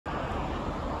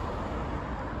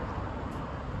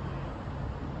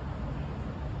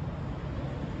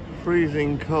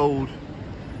freezing cold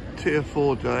tier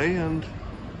 4 day, and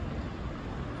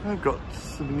I've got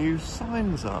some new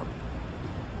signs up.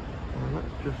 Well,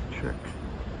 let's just check.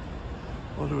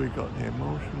 What do we got here?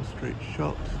 Moulton Street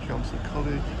Shops, Chelmsford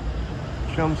College,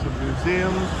 Chelmsford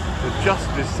Museum, the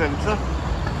Justice Centre.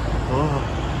 Oh,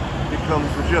 here comes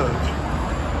the judge.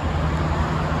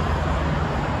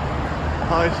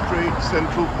 High Street,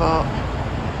 Central Park,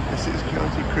 Essex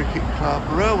County Cricket Club,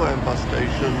 Railway and Bus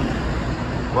Station.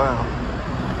 Wow.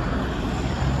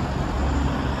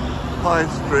 High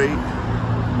Street,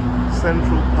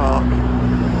 Central Park,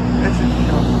 Essex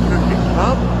County Cricket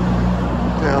Club,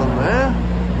 down there.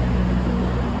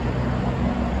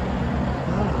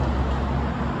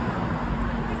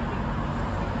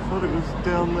 Thought it was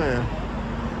down there.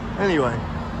 Anyway,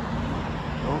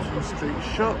 Moulton Street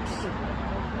Shops,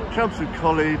 Chelmsford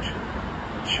College,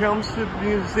 Chelmsford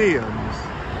Museums.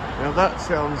 Now that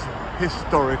sounds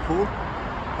historical.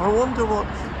 I wonder what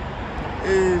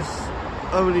is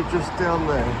only just down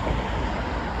there.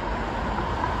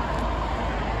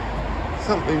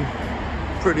 Something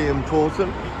pretty important.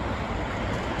 In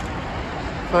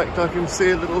fact, I can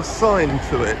see a little sign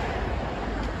to it.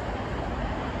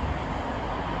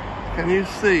 Can you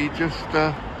see just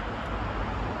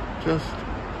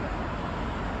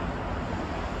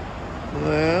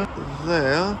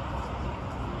there,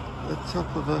 the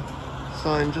top of a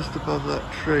sign just above that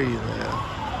tree there.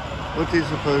 What do you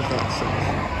suppose that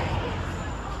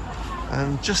says?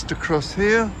 And just across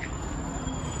here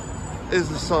is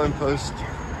the signpost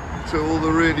to all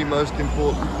the really most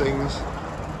important things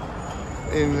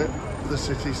in the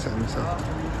city centre.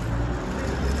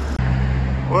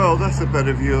 Well, that's a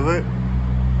better view of it.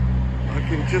 I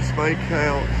can just make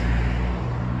out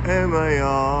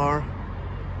MARON''S.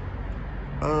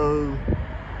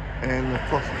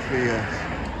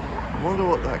 I wonder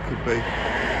what that could be.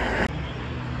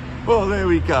 Well, there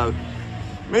we go.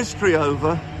 Mystery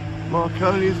over.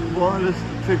 Marconi's wireless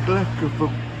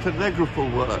telegraphical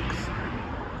works.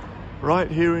 Right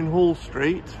here in Hall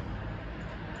Street,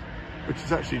 which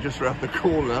is actually just around the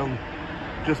corner,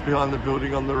 just behind the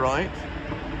building on the right.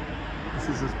 This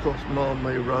is across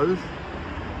Marley Road.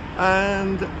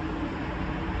 And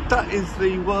that is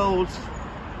the world's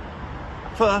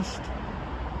first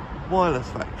wireless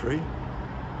factory,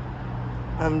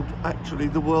 and actually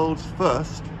the world's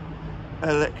first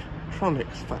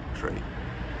electronics factory.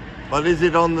 But is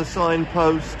it on the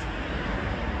signpost?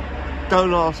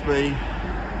 Don't ask me.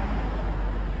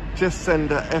 Just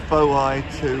send a FOI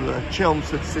to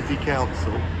Chelmsford City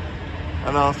Council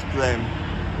and ask them.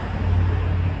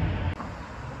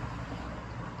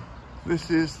 This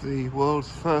is the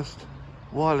world's first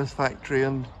wireless factory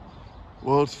and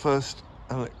world's first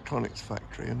electronics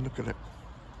factory, and look at it,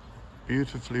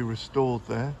 beautifully restored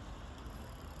there.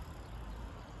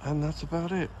 And that's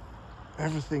about it.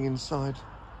 Everything inside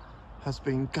has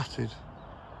been gutted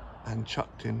and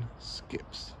chucked in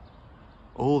skips.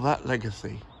 All that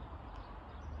legacy